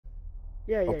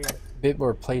Yeah, Oh, yeah, yeah. bit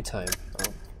more playtime.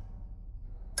 Oh.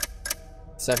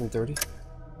 7:30.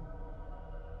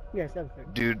 Yeah,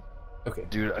 7:30. Dude, Okay.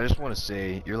 dude, I just want to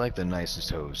say you're like the nicest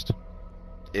host.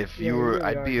 If Yeah, you you were,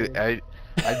 really are, dude.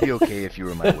 I'd be okay if you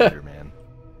were my waiter, man.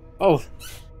 Oh,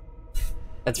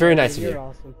 that's very Yeah, nice dude, of you're you.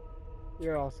 awesome.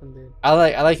 You're awesome, dude. I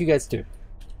like you guys too.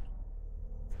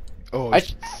 Oh, I-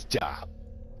 stop.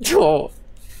 Oh,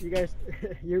 You guys,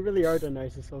 you really are the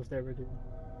nicest host ever, dude.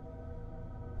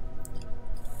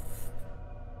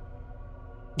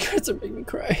 you guys are making me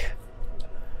cry.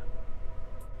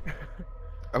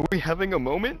 Are we having a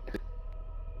moment?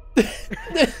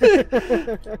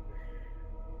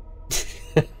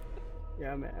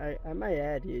 Yeah, I might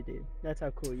add you, dude. That's how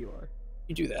cool you are.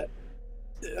 You do that.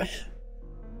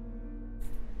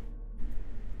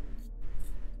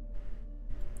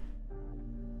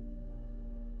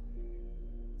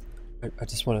 I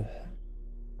just want to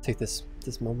take this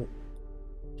moment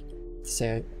to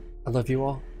say I love you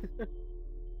all. You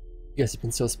guys have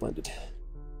been so splendid.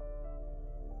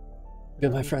 You've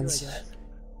been my Me too, I friends. guess.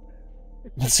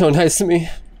 You've been so nice to me.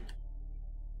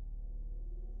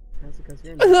 That's because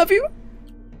you're I nice. love you.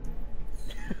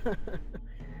 I'm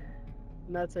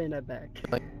not saying that back.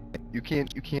 You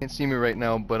can't see me right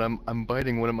now, but I'm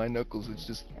biting one of my knuckles. It's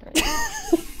just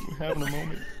we're having a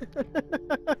moment.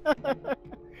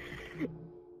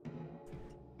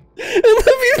 I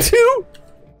love you too.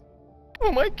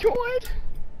 Oh my god.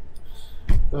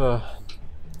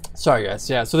 Sorry guys.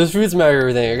 Yeah. So this fruits matter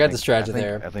everything. I got distracted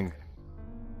there. I think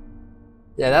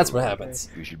Yeah, that's what Okay. happens.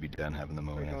 we should be done having the We're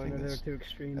moment. I going think a little that's too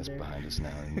extreme that's there. behind us now.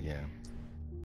 And yeah.